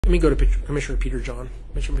me go to Commissioner Peter John.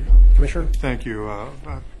 Commissioner? Thank you.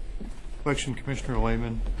 Election Commissioner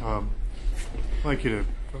Lehman, I'd like you to,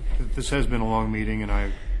 this has been a long meeting, and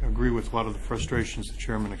I agree with a lot of the frustrations the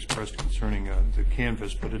chairman expressed concerning the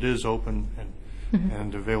canvass, but it is open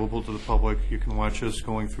and available to the public. You can watch us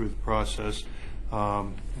going through the process. I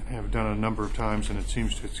have done it a number of times, and it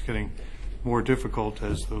seems it's getting more difficult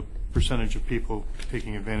as the percentage of people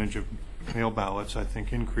taking advantage of mail ballots, I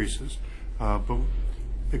think, increases. But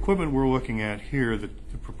the equipment we're looking at here, the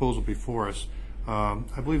proposal before us,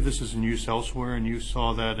 I believe this is in use elsewhere, and you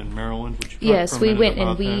saw that in Maryland. Would you talk Yes, for a we minute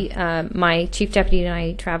went about and my chief deputy and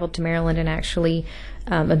I traveled to Maryland and actually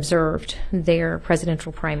observed their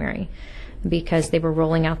presidential primary, because they were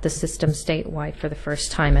rolling out the system statewide for the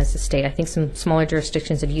first time as a state. I think some smaller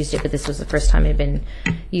jurisdictions had used it, but this was the first time it had been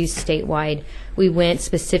used statewide. We went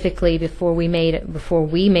specifically before we made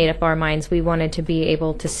up our minds. We wanted to be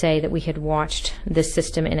able to say that we had watched this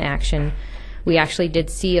system in action. We actually did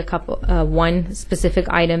see one specific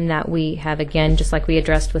item that we have, again, just like we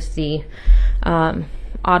addressed with the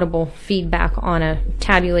audible feedback on a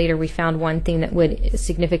tabulator. We found one thing that would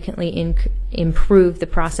significantly improve the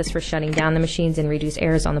process for shutting down the machines and reduce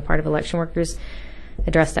errors on the part of election workers.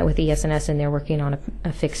 Addressed that with ES&S, and they're working on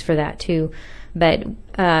a fix for that too. But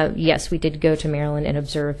yes, we did go to Maryland and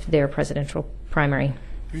observe their presidential primary.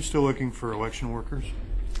 Are you still looking for election workers?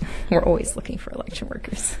 We're always looking for election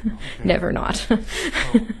workers. Okay. Never not.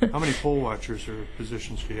 How many poll watchers or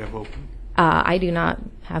positions do you have open? I do not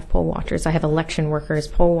have poll watchers. I have election workers.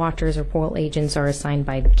 Poll watchers or poll agents are assigned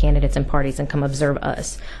by candidates and parties and come observe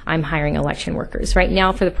us. I'm hiring election workers. Right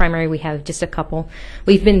now for the primary we have just a couple.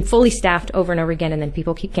 We've been fully staffed over and over again, and then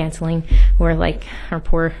people keep canceling. We're like our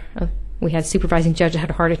poor... we had a supervising judge that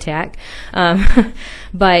had a heart attack.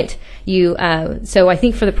 But so I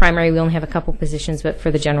think for the primary we only have a couple positions, but for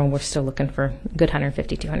the general we're still looking for a good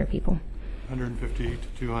 150, 200 people. 150 to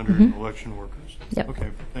 200 election workers. Yep. Okay,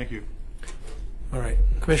 thank you. All right.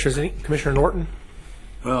 Commissioner Norton?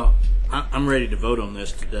 Well, I'm ready to vote on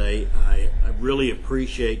this today. I really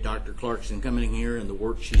appreciate Dr. Clarkson coming here and the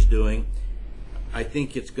work she's doing. I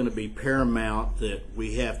think it's going to be paramount that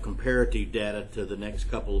we have comparative data to the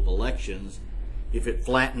next couple of elections. If it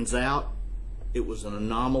flattens out, it was an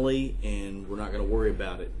anomaly, and we're not going to worry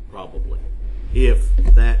about it, probably. If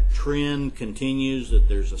that trend continues, that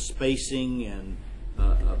there's a spacing and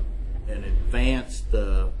an advanced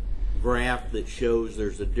graph that shows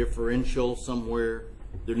there's a differential somewhere,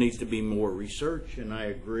 there needs to be more research, and I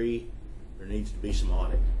agree there needs to be some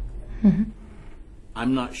audit.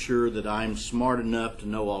 I'm not sure that I'm smart enough to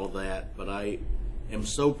know all of that, but I am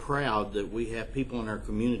so proud that we have people in our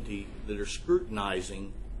community that are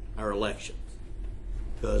scrutinizing our elections.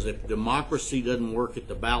 Because if democracy doesn't work at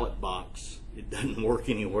the ballot box, it doesn't work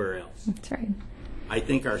anywhere else. That's right. I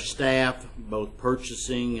think our staff, both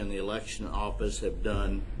purchasing and the election office, have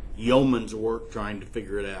done yeoman's work trying to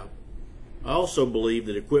figure it out. I also believe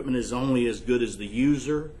that equipment is only as good as the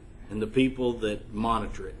user and the people that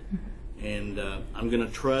monitor it. And I'm going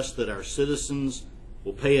to trust that our citizens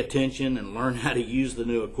will pay attention and learn how to use the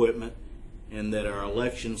new equipment, and that our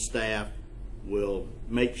election staff will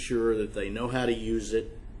make sure that they know how to use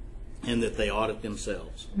it and that they audit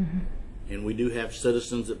themselves. And we do have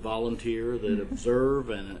citizens that volunteer, that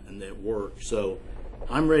observe, and that work. So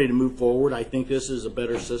I'm ready to move forward. I think this is a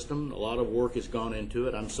better system. A lot of work has gone into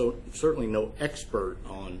it. I'm certainly no expert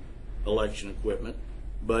on election equipment,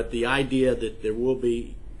 but the idea that there will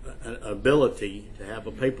be an ability to have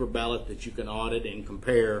a paper ballot that you can audit and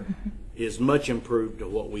compare is much improved to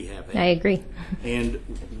what we have had. I agree. And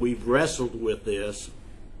we've wrestled with this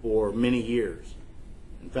for many years.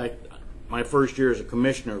 In fact, my first year as a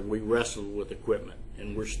commissioner, we wrestled with equipment,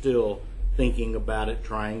 and we're still thinking about it,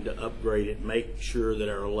 trying to upgrade it, make sure that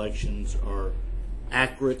our elections are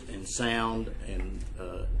accurate and sound, and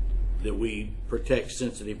that we protect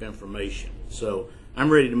sensitive information. So I'm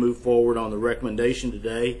ready to move forward on the recommendation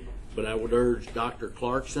today, but I would urge Dr.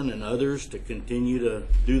 Clarkson and others to continue to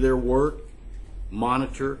do their work,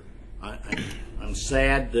 monitor. I'm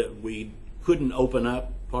sad that we couldn't open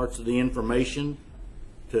up parts of the information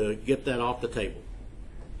to get that off the table,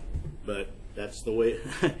 but that's the way.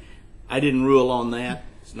 I didn't rule on that.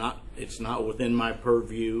 It's not within my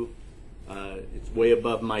purview. It's way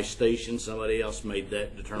above my station. Somebody else made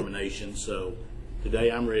that determination. So today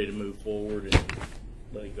I'm ready to move forward and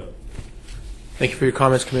let it go. Thank you for your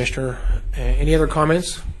comments, Commissioner. Any other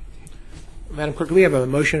comments? Madam Clerk, do we have a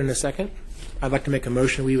motion and a second? I'd like to make a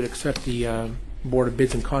motion we would accept the Board of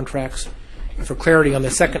Bids and Contracts. And for clarity on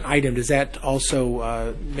the second item, does that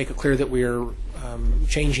also make it clear that we are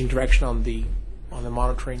changing direction on the on the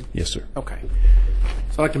monitoring? Yes, sir. Okay.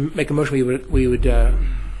 So I'd like to make a motion we would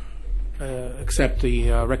accept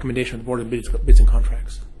the recommendation of the Board of Bids and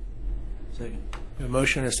Contracts. Second. A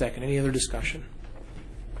motion and a second. Any other discussion?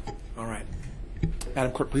 All right.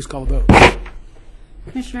 Madam Clerk, please call the vote.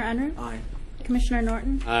 Commissioner Unruh? Aye. Commissioner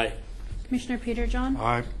Norton? Aye. Commissioner Peterjohn?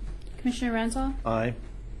 Aye. Commissioner Ranzau? Aye.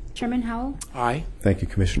 Chairman Howell? Aye. Thank you,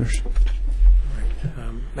 Commissioners.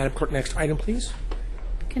 Madam Clerk, next item, please.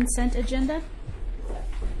 Consent agenda?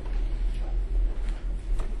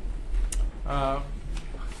 Mr.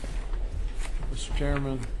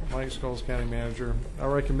 Chairman, Mike Scholes, County Manager, I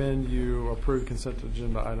recommend you approve consent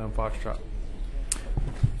agenda item Foxtrot.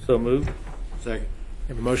 So moved. Second.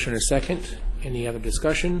 We have a motion and a second. Any other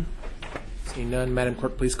discussion? Seeing none, Madam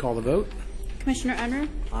Clerk, please call the vote. Commissioner Unruh?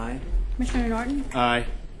 Aye. Commissioner Norton? Aye.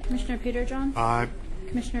 Commissioner Peterjohn? Aye.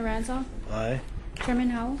 Commissioner Ranzau? Aye. Chairman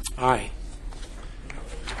Howell? Aye.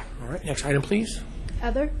 All right, next item, please.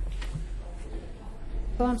 Other?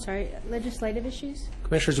 Oh, I'm sorry, legislative issues?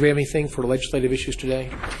 Commissioners, do we have anything for legislative issues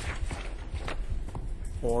today?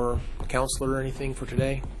 Or counselor or anything for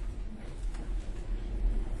today?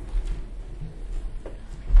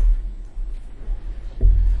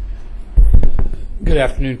 Good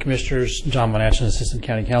afternoon, Commissioners. John Monachin, Assistant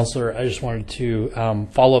County Counselor. I just wanted to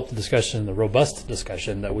follow up the discussion, the robust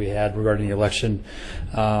discussion that we had regarding the election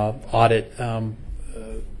audit.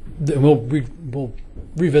 We'll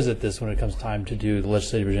revisit this when it comes time to do the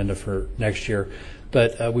legislative agenda for next year.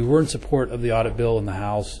 But we were in support of the audit bill in the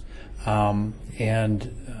House, and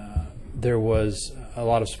there was a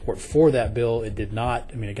lot of support for that bill. It did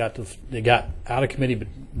not. I mean, it got out of committee, but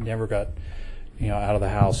never got out of the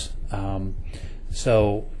House.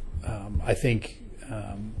 So I think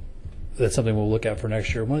that's something we'll look at for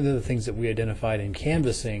next year. One of the other things that we identified in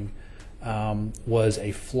canvassing was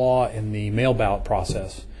a flaw in the mail ballot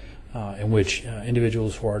process, in which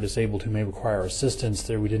individuals who are disabled who may require assistance,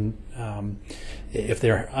 there we didn't. If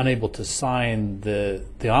they're unable to sign the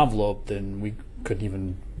envelope, then we couldn't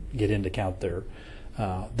even get in to count their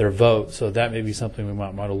vote. So that may be something we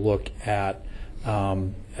might want to look at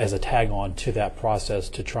as a tag on to that process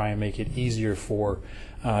to try and make it easier for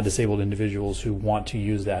disabled individuals who want to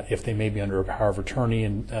use that, if they may be under a power of attorney,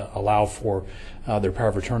 and allow for their power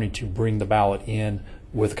of attorney to bring the ballot in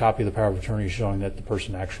with a copy of the power of attorney showing that the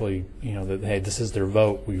person actually, that, hey, this is their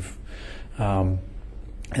vote.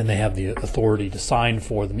 And they have the authority to sign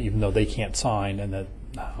for them, even though they can't sign, and that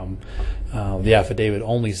the affidavit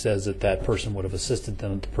only says that that person would have assisted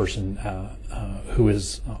them, that the person who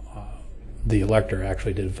is the elector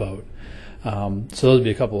actually did vote. So those would be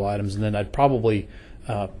a couple of items, and then I'd probably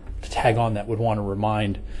tag on that would want to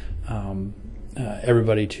remind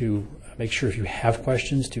everybody to make sure if you have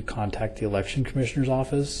questions to contact the election commissioner's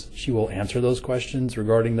office. She will answer those questions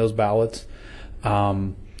regarding those ballots,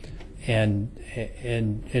 and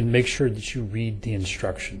make sure that you read the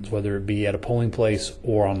instructions, whether it be at a polling place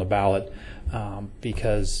or on the ballot,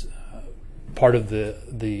 because part of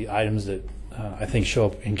the items that I think show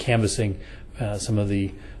up in canvassing, some of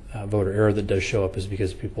the voter error that does show up is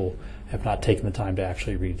because people have not taken the time to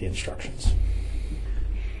actually read the instructions.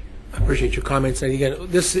 I appreciate your comments. And again,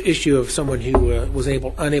 this issue of someone who was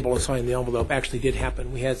unable to sign the envelope actually did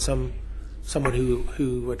happen. We had someone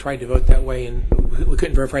who tried to vote that way, and we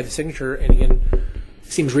couldn't verify the signature. And again,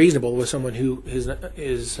 it seems reasonable with someone who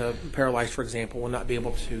is paralyzed, for example, will not be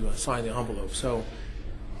able to sign the envelope. So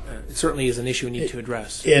it certainly is an issue we need to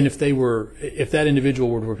address. And if that individual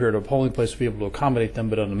were to appear at a polling place, to be able to accommodate them,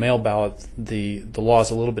 but on a mail ballot, the law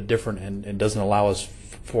is a little bit different and doesn't allow us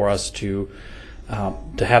to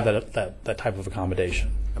have that type of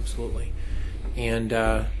accommodation. Absolutely. And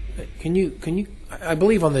can you? I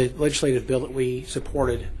believe on the legislative bill that we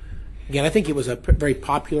supported. Again, I think it was a very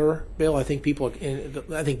popular bill. I think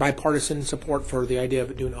bipartisan support for the idea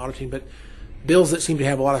of doing auditing, but bills that seem to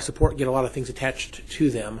have a lot of support get a lot of things attached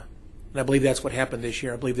to them. And I believe that's what happened this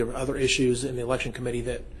year. I believe there were other issues in the election committee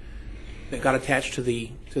that got attached to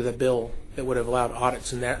the bill that would have allowed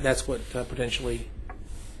audits, and that's what potentially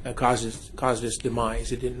caused its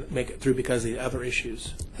demise. It didn't make it through because of the other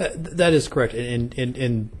issues. That is correct. And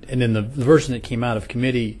in the version that came out of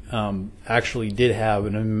committee actually did have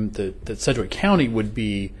an amendment that Sedgwick County would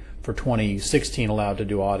be for 2016 allowed to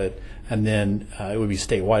do audit, and then it would be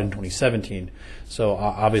statewide in 2017. So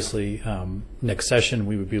obviously next session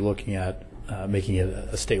we would be looking at making it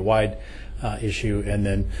a statewide issue, and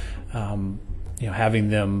then having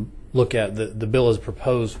them look at the bill as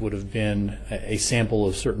proposed would have been a sample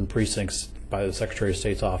of certain precincts by the Secretary of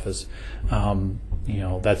State's office.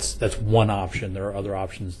 That's one option. There are other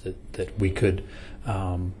options that we could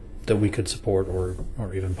support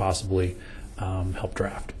or even possibly helped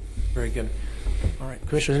draft. Very good. All right,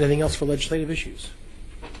 Commissioners, anything else for legislative issues?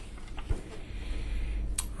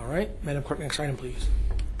 All right, Madam Clerk, next item, please.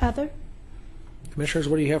 Other. Commissioners,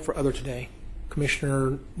 what do you have for other today?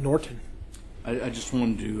 Commissioner Norton. I just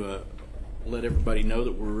wanted to let everybody know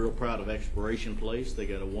that we're real proud of Exploration Place. They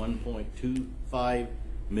got a $1.25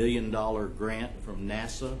 million grant from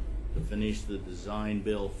NASA to finish the design,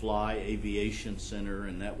 build, fly aviation center,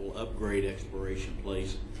 and that will upgrade Exploration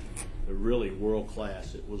Place. They're really world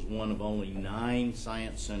class. It was one of only 9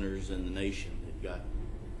 science centers in the nation that got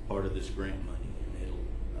part of this grant money, and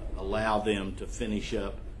it'll allow them to finish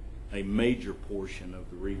up a major portion of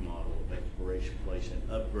the remodel of Exploration Place and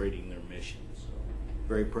upgrading their mission. So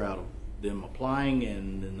very proud of them applying,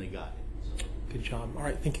 and then they got it. So. Good job. All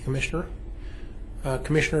right, thank you, Commissioner.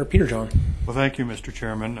 Commissioner Peter-John. Well, thank you, Mr.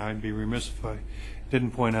 Chairman. I'd be remiss if I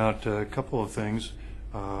didn't point out a couple of things.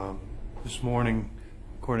 This morning,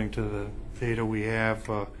 according to the data we have,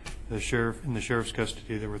 in the sheriff's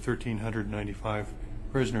custody, there were 1,395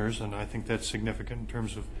 prisoners, and I think that's significant in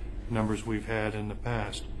terms of numbers we've had in the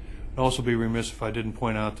past. I'd also be remiss if I didn't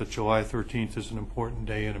point out that July 13th is an important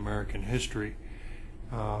day in American history,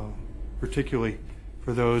 particularly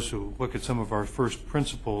for those who look at some of our first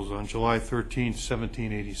principles. On July 13th,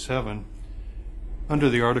 1787, under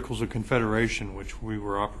the Articles of Confederation, which we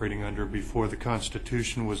were operating under before the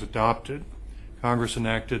Constitution was adopted, Congress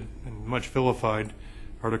enacted and much vilified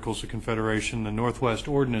Articles of Confederation. The Northwest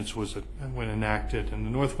Ordinance was when enacted, and the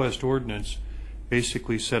Northwest Ordinance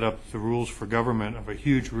basically set up the rules for government of a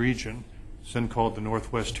huge region, then called the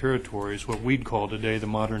Northwest Territories, what we'd call today the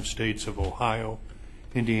modern states of Ohio,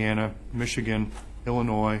 Indiana, Michigan,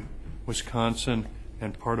 Illinois, Wisconsin,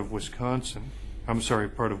 and part of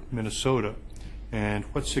Minnesota. And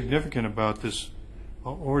what's significant about this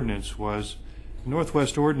ordinance was the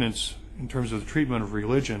Northwest Ordinance, in terms of the treatment of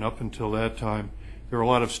religion, up until that time, there were a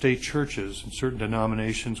lot of state churches, and certain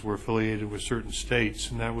denominations were affiliated with certain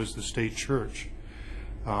states, and that was the state church.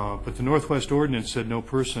 But the Northwest Ordinance said no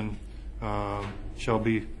person shall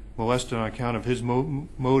be molested on account of his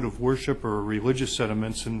mode of worship or religious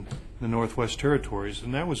sentiments in the Northwest Territories,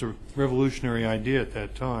 and that was a revolutionary idea at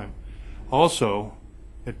that time. Also,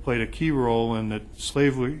 it played a key role in that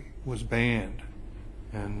slavery was banned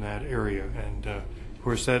in that area, and of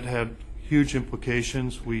course that had huge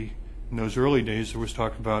implications. In those early days, there was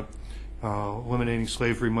talk about eliminating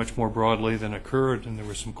slavery much more broadly than occurred, and there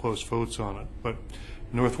were some close votes on it. But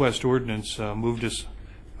the Northwest Ordinance moved us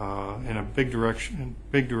in a big direction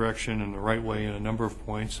in the right way in a number of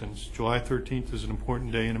points, and July 13th is an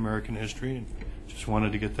important day in American history, and just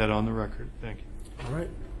wanted to get that on the record. Thank you. All right.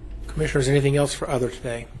 Commissioners, anything else for other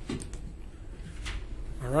today?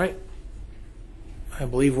 All right. I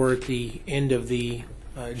believe we're at the end of the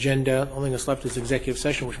agenda. The only thing that's left is executive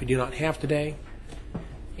session, which we do not have today.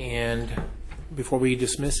 And before we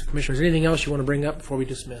dismiss, Commissioners, anything else you want to bring up before we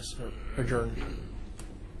dismiss or adjourn?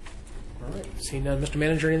 All right. Seeing none, Mr.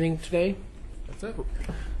 Manager, anything today? That's it.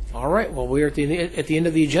 All right. Well, we're at the end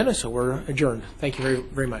of the agenda, so we're adjourned. Thank you very,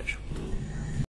 very much.